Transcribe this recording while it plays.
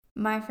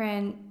My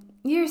friend,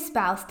 your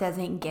spouse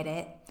doesn't get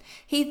it.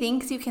 He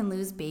thinks you can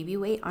lose baby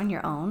weight on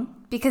your own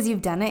because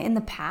you've done it in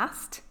the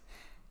past.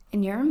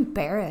 And you're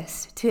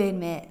embarrassed to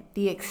admit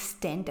the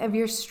extent of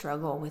your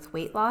struggle with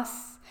weight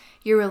loss,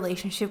 your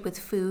relationship with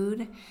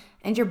food,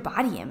 and your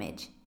body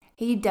image.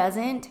 He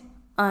doesn't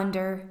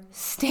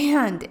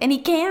understand, and he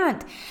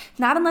can't,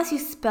 not unless you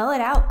spell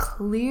it out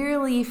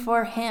clearly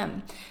for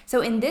him. So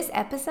in this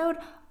episode,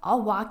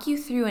 I'll walk you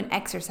through an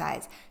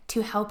exercise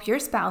to help your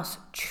spouse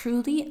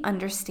truly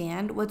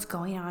understand what's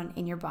going on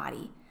in your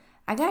body.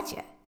 I got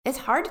you. It's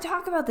hard to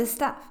talk about this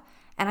stuff,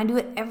 and I do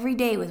it every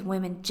day with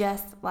women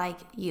just like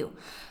you.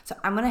 So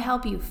I'm going to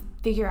help you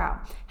figure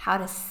out how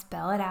to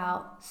spell it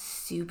out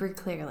super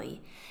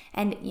clearly.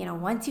 And,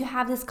 once you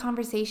have this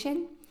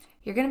conversation,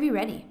 you're going to be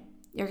ready.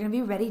 You're going to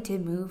be ready to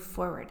move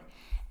forward.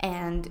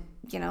 And,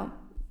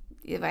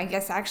 I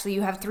guess actually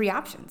you have 3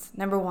 options.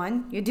 Number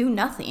 1, you do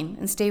nothing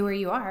and stay where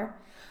you are.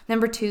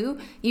 Number 2,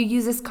 you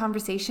use this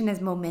conversation as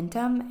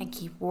momentum and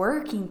keep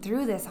working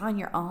through this on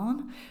your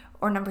own.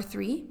 Or number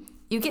 3,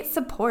 you get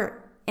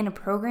support in a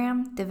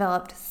program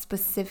developed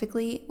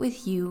specifically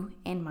with you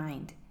in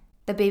mind.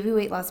 The Baby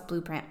Weight Loss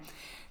Blueprint.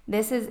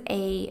 This is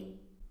a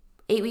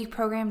 8-week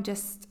program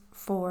just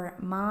for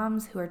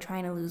moms who are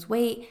trying to lose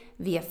weight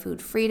via food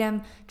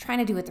freedom, trying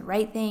to do it the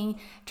right thing,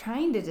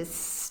 trying to just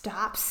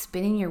stop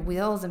spinning your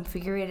wheels and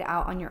figure it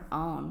out on your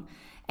own.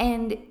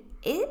 And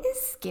it is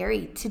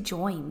scary to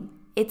join.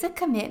 It's a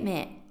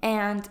commitment.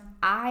 And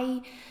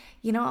I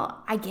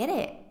get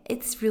it.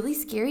 It's really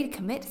scary to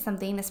commit to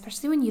something,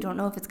 especially when you don't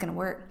know if it's going to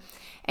work.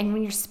 And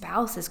when your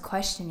spouse is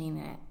questioning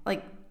it.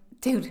 Like,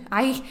 dude,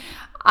 I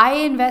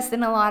invest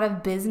in a lot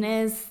of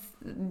business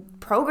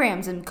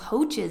programs and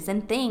coaches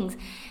and things.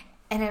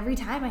 And every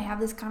time I have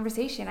this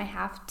conversation, I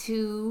have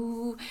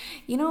to,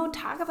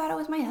 talk about it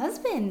with my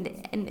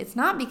husband. And it's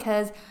not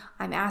because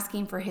I'm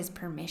asking for his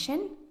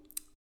permission.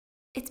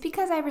 It's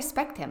because I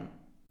respect him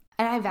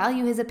and I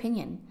value his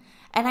opinion.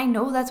 And I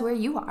know that's where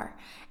you are.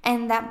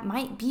 And that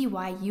might be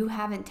why you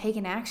haven't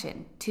taken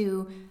action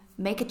to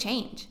make a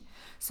change.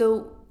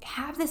 So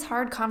have this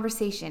hard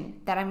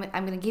conversation that I'm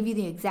going to give you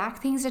the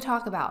exact things to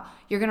talk about.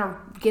 You're going to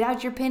get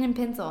out your pen and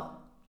pencil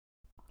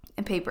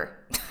and paper.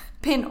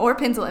 Pen or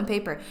pencil and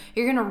paper.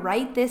 You're going to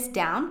write this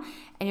down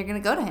and you're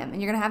going to go to him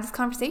and you're going to have this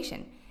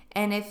conversation.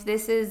 And if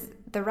this is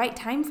the right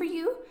time for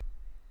you,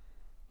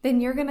 then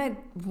you're going to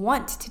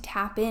want to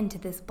tap into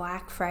this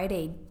Black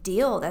Friday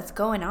deal that's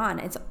going on.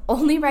 It's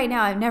only right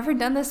now. I've never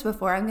done this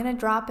before. I'm going to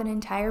drop an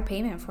entire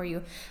payment for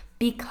you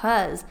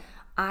because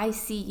I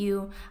see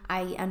you.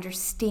 I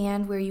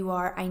understand where you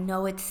are. I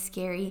know it's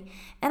scary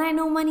and I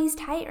know money's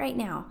tight right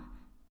now.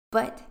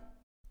 But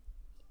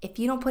if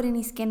you don't put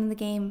any skin in the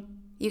game,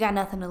 you got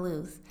nothing to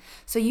lose.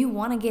 So you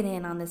want to get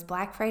in on this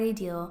Black Friday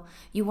deal.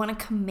 You want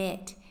to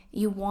commit.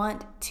 You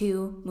want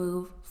to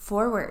move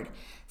forward.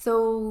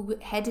 So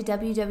head to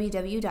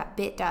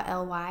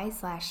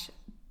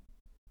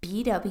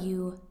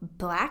www.bit.ly/BW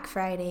Black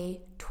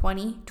Friday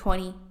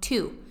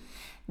 2022.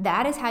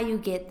 That is how you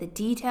get the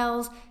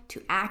details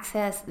to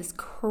access this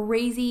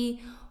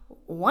crazy,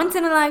 once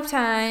in a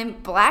lifetime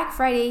Black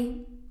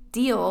Friday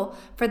deal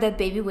for the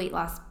Baby Weight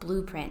Loss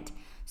Blueprint.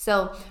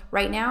 So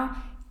right now,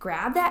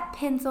 grab that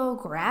pencil,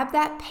 grab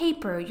that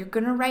paper. You're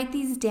going to write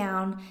these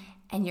down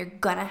and you're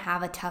going to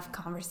have a tough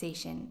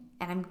conversation.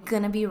 And I'm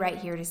going to be right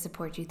here to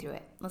support you through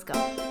it. Let's go.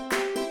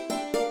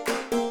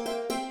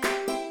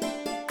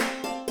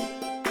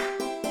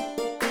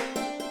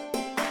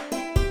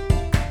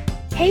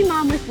 Hey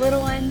mom with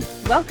little ones,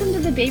 welcome to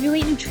the Baby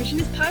Weight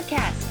Nutritionist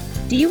Podcast.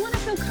 Do you want to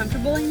feel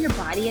comfortable in your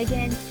body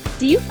again?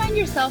 Do you find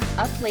yourself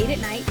up late at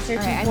night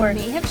searching for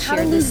how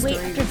to lose weight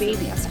after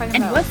baby?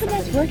 And what's the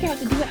best workout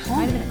to do at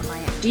home?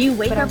 Do you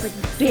wake up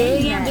with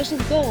big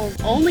ambitious goals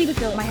only to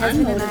feel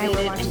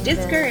unmotivated and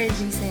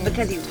discouraged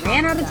because you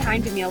ran out of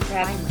time to meal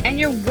prep and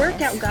your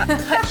workout got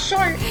cut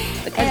short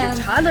because your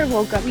toddler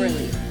woke up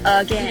early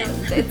again?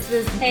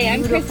 Hey,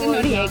 I'm Kristen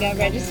Noriega,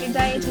 registered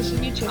dietitian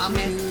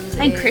nutritionist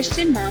and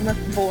Christian mom of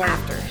 4.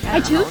 I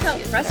too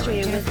felt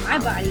frustrated with my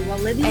body while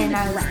living in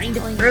the grind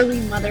of early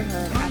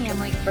motherhood after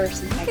my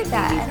first and second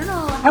baby.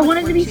 I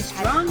wanted to be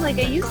strong like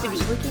I used to be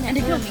and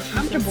to feel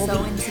comfortable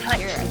being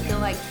touched.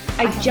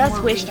 I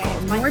just wished I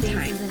had more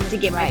time to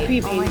get my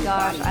pre-baby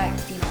body back.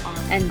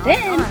 And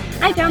then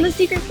I found the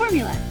secret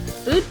formula.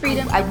 Food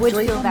freedom. I would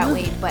feel that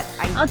way, but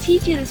I'll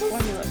teach you this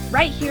formula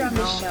right here on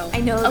this show. I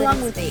know,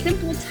 along with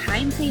simple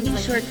time-saving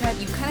shortcuts,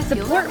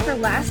 support for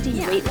lasting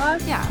weight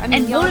loss,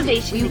 and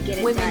motivation to get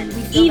it done,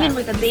 even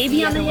with a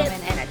baby on the hip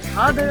and a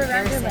toddler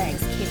around your legs,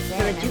 so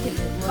that you can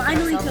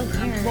finally feel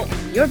comfortable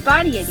in your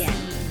body again.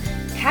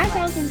 Pass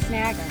out some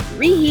snacks,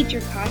 reheat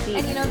your coffee,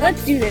 and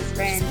let's do this,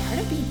 friends. It's part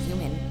of being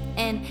human.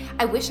 And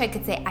I wish I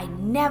could say I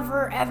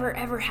never, ever,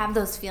 ever have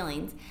those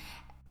feelings.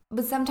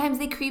 But sometimes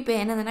they creep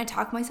in and then I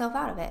talk myself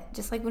out of it,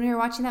 just like when we were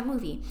watching that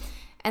movie.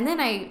 And then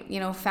I,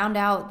 found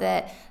out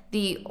that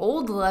the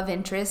old love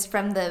interest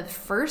from the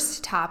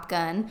first Top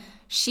Gun,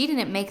 she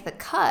didn't make the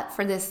cut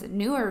for this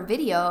newer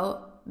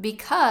video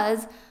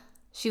because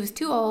she was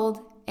too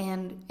old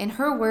And in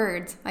her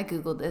words, I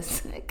Googled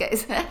this,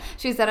 guys.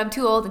 She said, I'm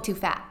too old and too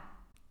fat.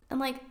 I'm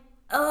like,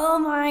 oh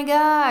my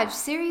gosh,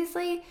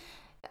 seriously?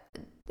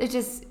 It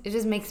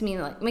just makes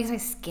my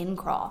skin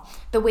crawl.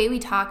 The way we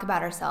talk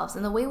about ourselves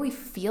and the way we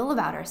feel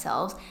about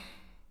ourselves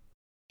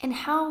and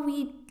how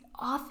we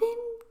often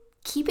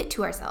keep it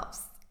to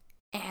ourselves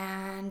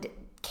and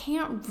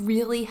can't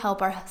really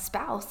help our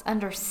spouse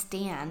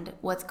understand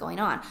what's going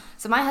on.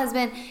 So my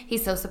husband,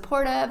 he's so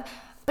supportive,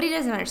 but he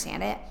doesn't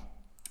understand it.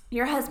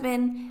 Your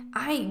husband,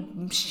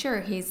 I'm sure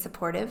he's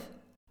supportive,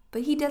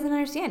 but he doesn't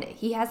understand it.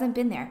 He hasn't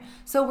been there.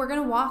 So we're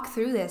going to walk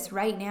through this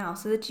right now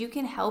so that you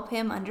can help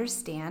him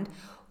understand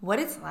what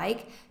it's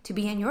like to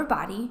be in your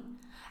body,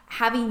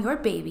 having your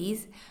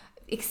babies,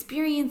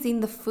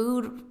 experiencing the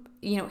food,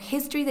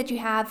 history that you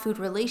have, food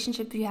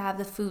relationship you have,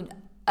 the food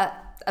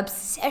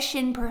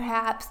obsession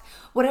perhaps,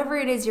 whatever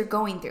it is you're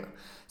going through.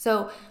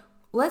 So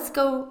let's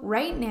go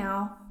right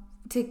now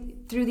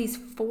through these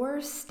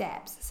 4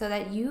 steps so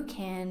that you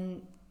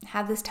can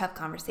have this tough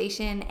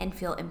conversation and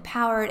feel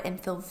empowered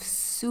and feel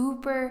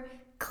super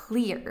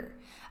clear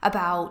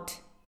about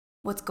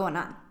what's going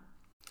on.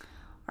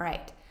 All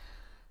right.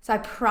 So I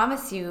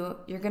promise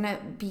you're going to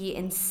be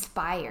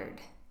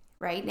inspired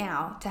right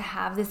now to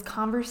have this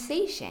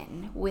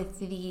conversation with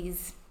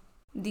these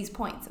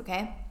points,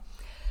 okay?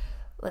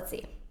 Let's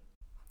see.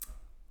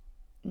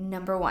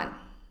 Number 1,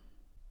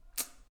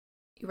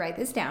 you write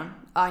this down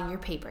on your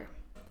paper.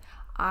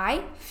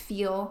 I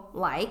feel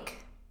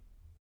like,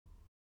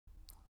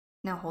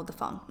 now hold the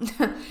phone.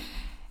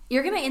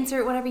 You're going to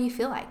insert whatever you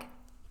feel like.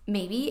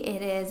 Maybe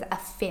it is a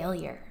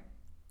failure,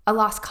 a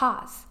lost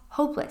cause,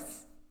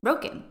 hopeless,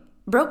 broken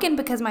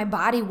because my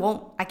body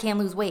I can't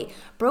lose weight,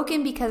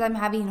 broken because I'm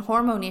having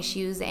hormone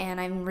issues and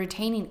I'm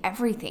retaining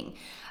everything,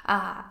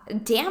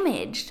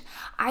 damaged.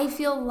 I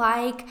feel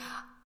like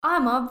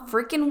I'm a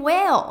freaking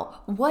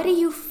whale. What do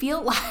you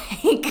feel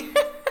like?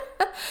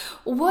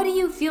 What do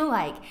you feel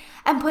like?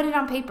 And put it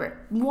on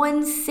paper.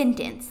 1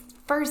 sentence.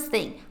 First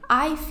thing,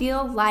 I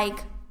feel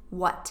like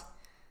what?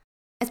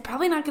 It's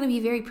probably not going to be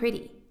very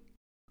pretty,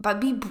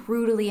 but be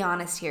brutally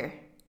honest here.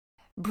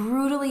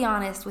 Brutally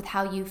honest with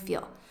how you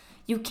feel.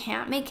 You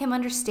can't make him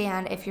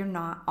understand if you're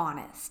not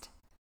honest.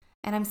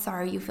 And I'm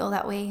sorry you feel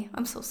that way.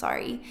 I'm so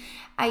sorry.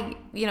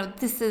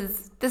 This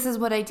is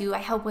what I do. I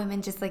help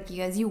women just like you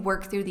guys. You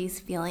work through these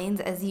feelings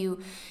as you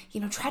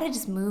try to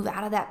just move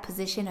out of that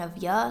position of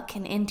yuck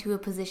and into a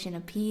position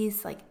of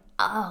peace. Like,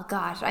 oh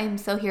gosh, I am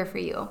so here for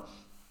you.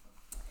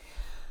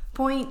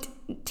 Point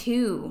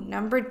 2,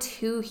 number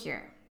 2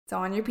 here. It's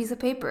on your piece of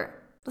paper.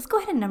 Let's go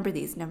ahead and number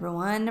these. Number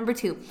 1, number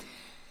 2.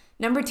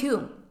 Number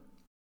 2,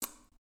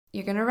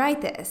 you're going to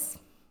write this.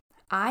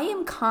 I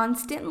am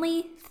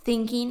constantly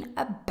thinking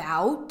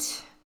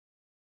about,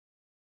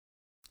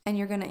 and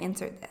you're going to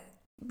insert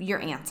your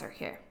answer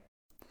here.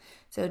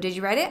 So did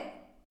you write it?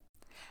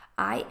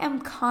 I am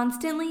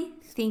constantly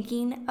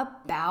thinking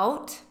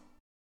about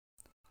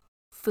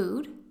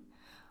food,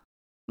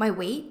 my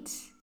weight,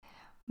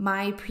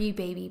 my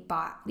pre-baby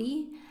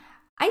body,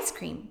 ice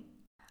cream.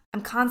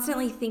 I'm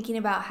constantly thinking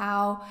about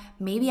how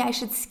maybe I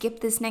should skip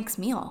this next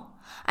meal.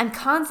 I'm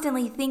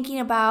constantly thinking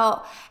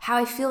about how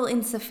I feel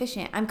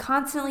insufficient. I'm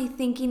constantly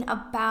thinking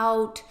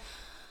about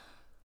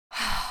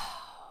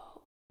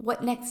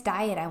what next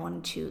diet I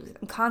want to choose.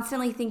 I'm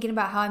constantly thinking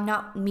about how I'm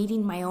not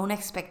meeting my own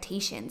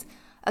expectations.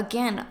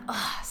 Again,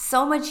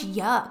 so much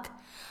yuck.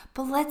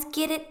 But let's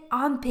get it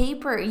on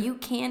paper. You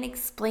can't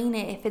explain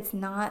it if it's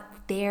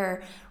not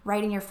there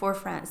right in your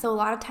forefront. So a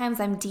lot of times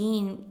I'm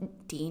DMing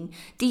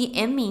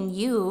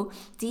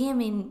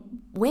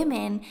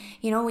women,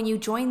 when you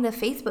join the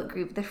Facebook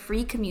group, the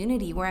free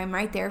community where I'm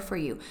right there for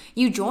you.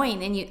 You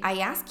join and I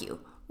ask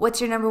you,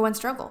 what's your number 1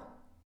 struggle?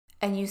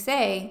 And you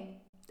say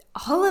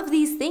all of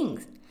these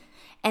things.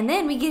 And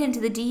then we get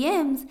into the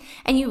DMs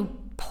and you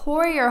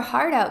pour your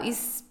heart out. You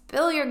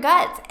spill your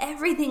guts.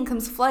 Everything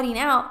comes flooding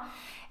out.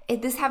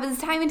 This happens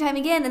time and time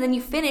again, and then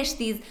you finish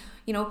these,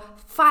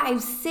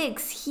 5,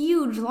 6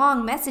 huge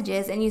long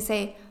messages, and you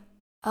say,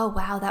 oh,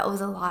 wow, that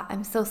was a lot.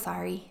 I'm so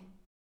sorry.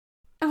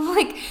 I'm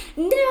like,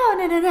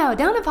 no,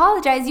 don't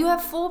apologize. You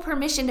have full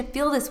permission to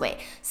feel this way.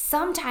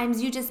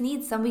 Sometimes you just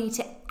need somebody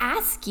to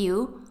ask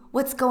you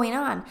what's going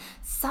on.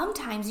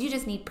 Sometimes you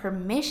just need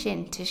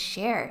permission to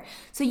share.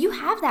 So you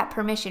have that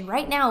permission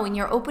right now when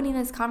you're opening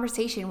this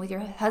conversation with your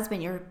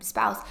husband, your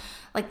spouse.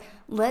 Like,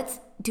 let's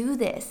do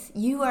this.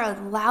 You are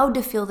allowed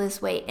to feel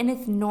this way, and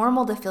it's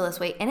normal to feel this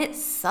way, and it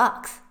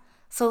sucks.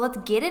 So let's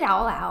get it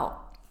all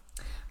out.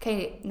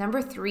 Okay,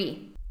 number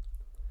 3.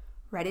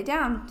 Write it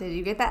down. Did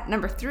you get that?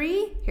 Number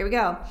 3, here we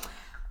go.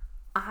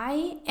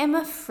 I am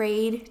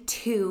afraid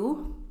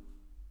to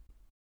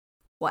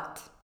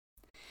what?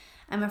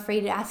 I'm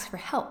afraid to ask for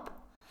help.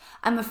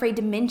 I'm afraid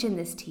to mention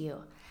this to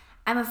you.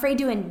 I'm afraid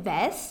to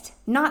invest,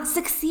 not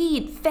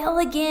succeed, fail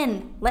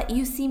again, let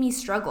you see me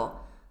struggle.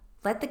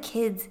 Let the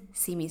kids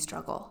see me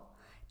struggle.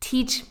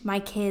 Teach my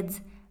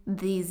kids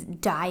these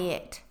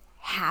diet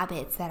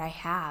habits that I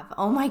have.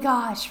 Oh my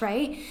gosh,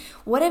 right?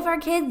 What if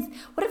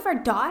our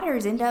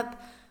daughters end up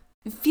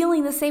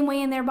feeling the same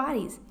way in their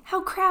bodies.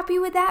 How crappy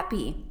would that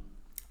be?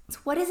 So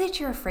what is it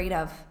you're afraid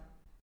of?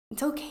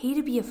 It's okay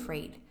to be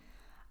afraid.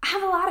 I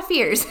have a lot of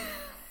fears.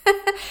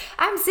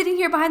 I'm sitting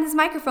here behind this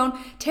microphone,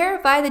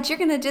 terrified that you're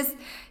going to just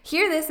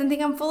hear this and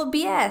think I'm full of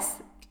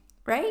BS,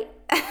 right?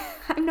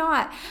 I'm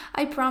not.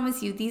 I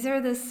promise you, these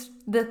are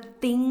the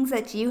things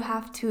that you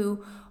have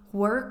to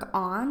work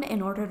on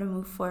in order to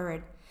move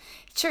forward.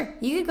 Sure,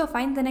 you could go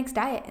find the next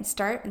diet and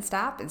start and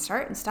stop and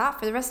start and stop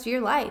for the rest of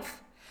your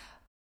life.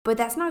 But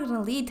that's not going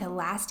to lead to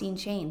lasting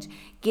change.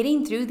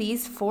 Getting through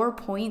these 4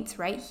 points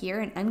right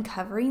here and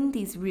uncovering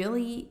these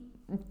really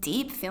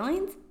deep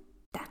feelings,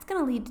 that's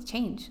going to lead to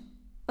change.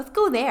 Let's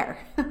go there.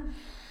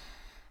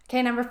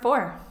 Okay, number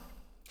 4.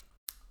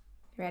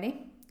 You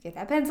ready? Get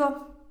that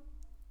pencil.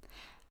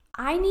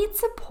 I need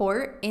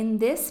support in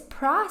this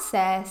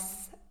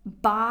process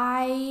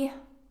by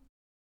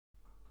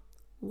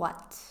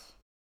what?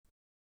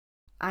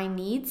 I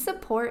need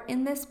support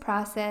in this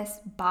process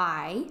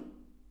by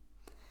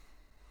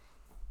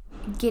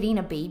getting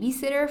a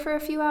babysitter for a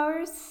few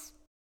hours,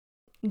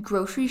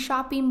 grocery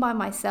shopping by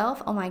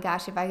myself. Oh my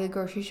gosh, if I could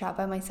grocery shop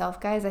by myself,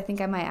 guys, I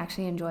think I might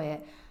actually enjoy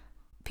it.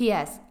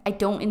 P.S. I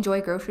don't enjoy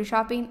grocery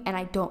shopping and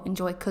I don't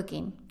enjoy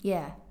cooking.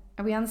 Yeah.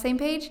 Are we on the same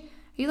page?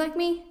 Are you like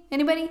me?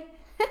 Anybody?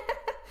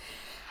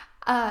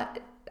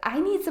 I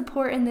need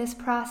support in this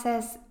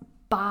process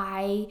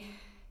by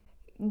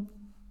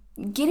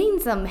getting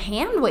some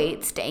hand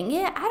weights. Dang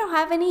it. I don't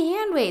have any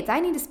hand weights. I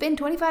need to spend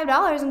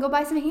 $25 and go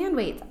buy some hand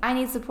weights. I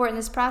need support in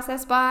this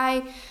process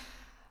by,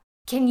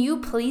 can you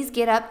please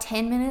get up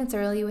 10 minutes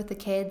early with the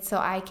kids so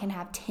I can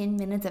have 10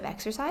 minutes of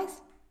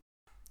exercise?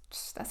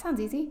 That sounds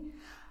easy.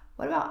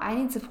 What about I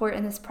need support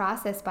in this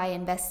process by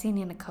investing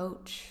in a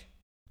coach?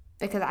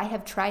 Because I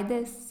have tried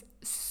this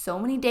so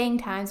many dang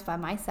times by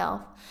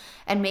myself.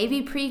 And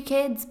maybe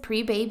pre-kids,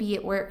 pre-baby,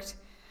 it worked.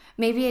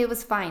 Maybe it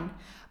was fine.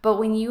 But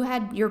when you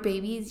had your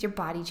babies, your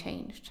body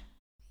changed.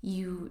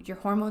 Your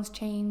hormones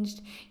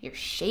changed, your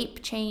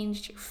shape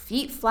changed, your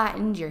feet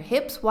flattened, your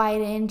hips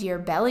widened, your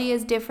belly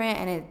is different,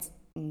 and it's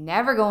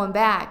never going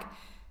back.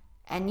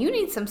 And you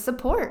need some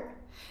support.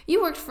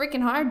 You worked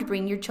freaking hard to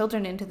bring your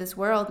children into this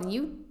world, and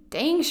you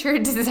dang sure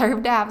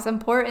deserve to have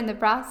support in the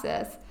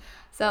process.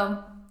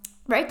 So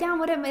write down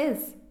what it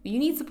is. You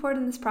need support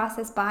in this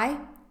process by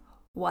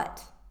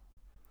what?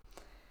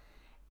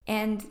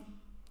 And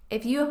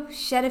if you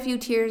shed a few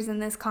tears in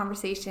this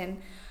conversation,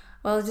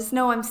 well, just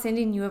know I'm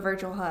sending you a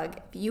virtual hug.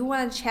 If you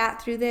want to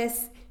chat through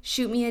this,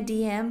 shoot me a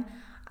DM.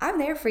 I'm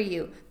there for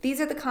you.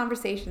 These are the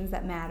conversations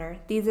that matter.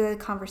 These are the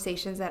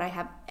conversations that I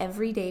have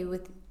every day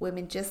with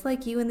women just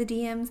like you in the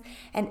DMs.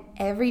 And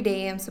every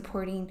day I'm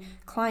supporting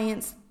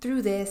clients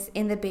through this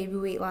in the Baby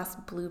Weight Loss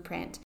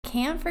Blueprint.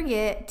 Can't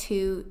forget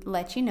to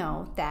let you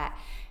know that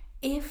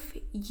if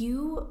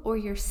you or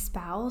your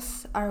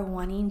spouse are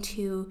wanting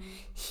to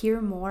hear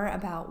more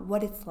about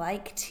what it's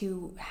like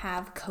to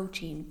have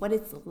coaching, what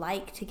it's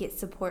like to get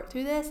support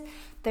through this,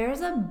 there's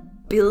a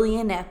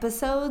billion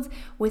episodes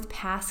with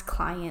past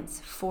clients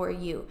for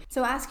you.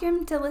 So ask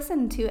them to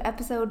listen to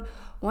episode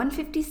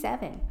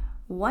 157,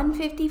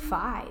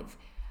 155,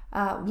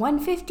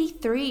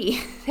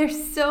 153.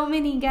 There's so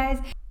many, guys.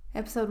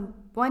 Episode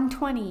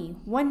 120,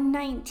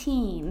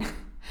 119,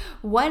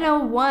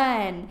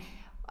 101.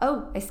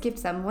 Oh, I skipped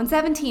some.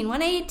 117,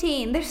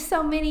 118. There's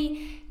so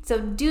many. So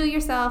do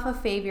yourself a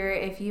favor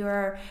if you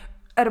are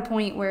at a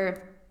point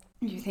where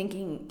you're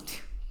thinking,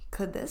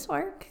 could this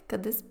work?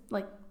 Could this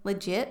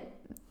legit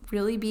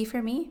really be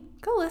for me?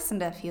 Go listen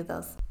to a few of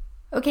those.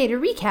 Okay, to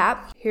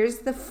recap, here's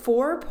the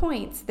 4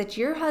 points that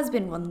your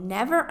husband will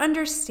never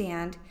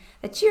understand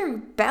that you're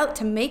about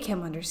to make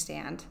him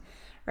understand.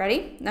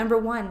 Ready? Number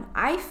 1,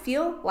 I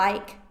feel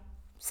like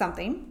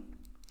something.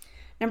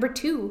 Number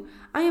 2,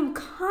 I am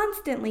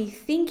constantly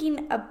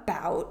thinking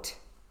about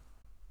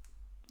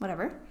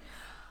whatever.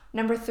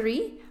 Number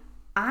 3,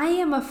 I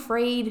am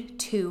afraid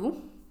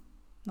to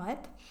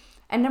what?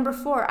 And number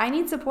 4, I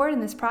need support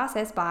in this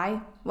process by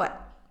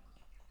what?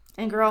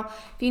 And girl,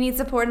 if you need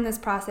support in this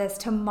process,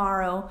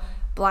 tomorrow,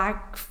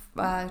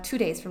 2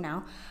 days from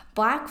now,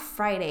 Black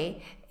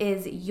Friday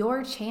is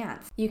your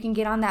chance. You can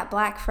get on that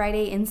Black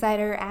Friday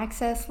Insider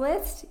Access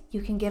list.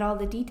 You can get all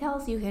the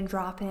details. You can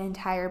drop an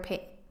entire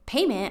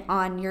payment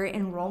on your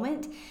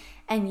enrollment,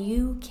 and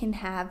you can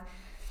have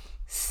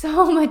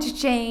so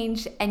much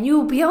change, and you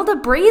will be able to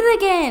breathe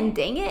again.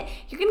 Dang it.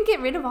 You're going to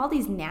get rid of all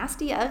these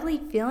nasty, ugly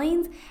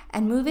feelings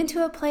and move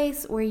into a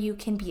place where you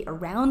can be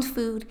around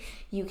food.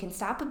 You can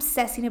stop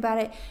obsessing about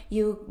it.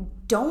 You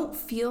don't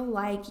feel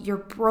like you're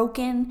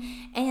broken.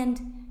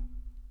 And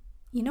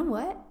you know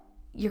what?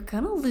 You're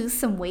going to lose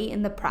some weight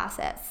in the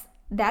process.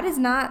 That is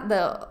not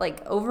the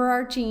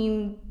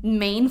overarching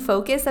main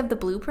focus of the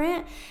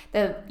blueprint.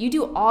 You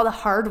do all the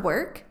hard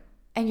work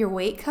and your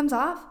weight comes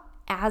off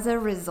as a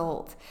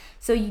result.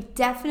 So you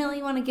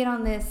definitely want to get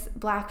on this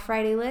Black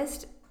Friday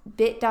list,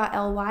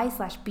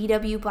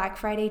 bit.ly/BW Black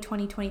Friday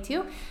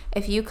 2022.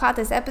 If you caught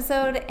this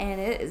episode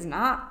and it is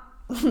not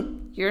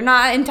you're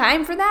not in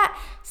time for that,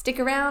 stick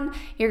around.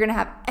 You're going to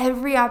have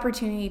every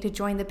opportunity to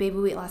join the Baby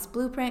Weight Loss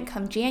Blueprint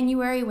come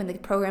January when the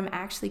program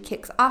actually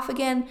kicks off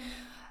again.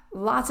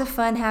 Lots of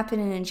fun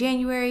happening in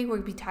January. We're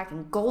going to be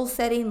talking goal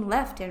setting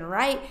left and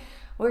right.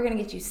 We're going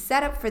to get you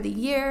set up for the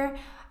year.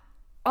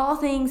 All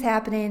things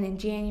happening in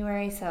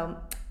January. So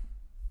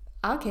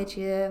I'll catch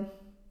you,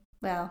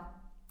 well,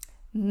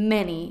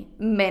 many,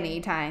 many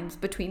times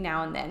between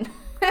now and then.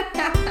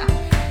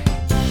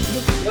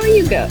 Before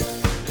you go,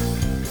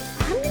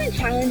 I'm going to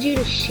challenge you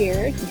to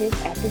share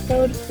this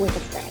episode with a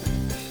friend,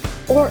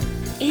 or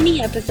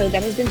any episode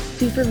that has been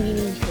super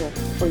meaningful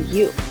for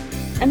you.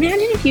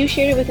 Imagine if you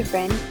shared it with a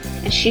friend,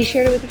 and she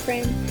shared it with a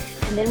friend,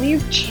 and then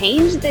we've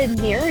changed the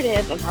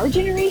narrative of our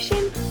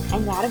generation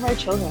and that of our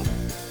children.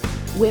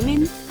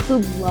 Women who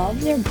love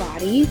their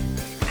bodies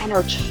and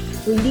are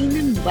treating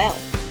them well.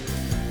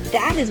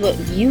 That is what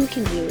you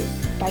can do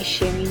by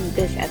sharing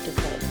this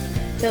episode.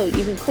 So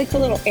you can click the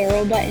little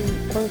arrow button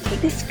or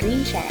take a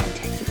screenshot and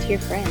text it to your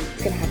friends.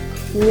 It's going to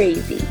have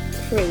crazy,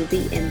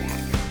 crazy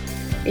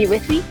impact. Are you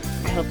with me?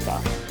 I hope so.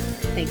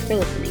 Thanks for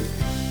listening.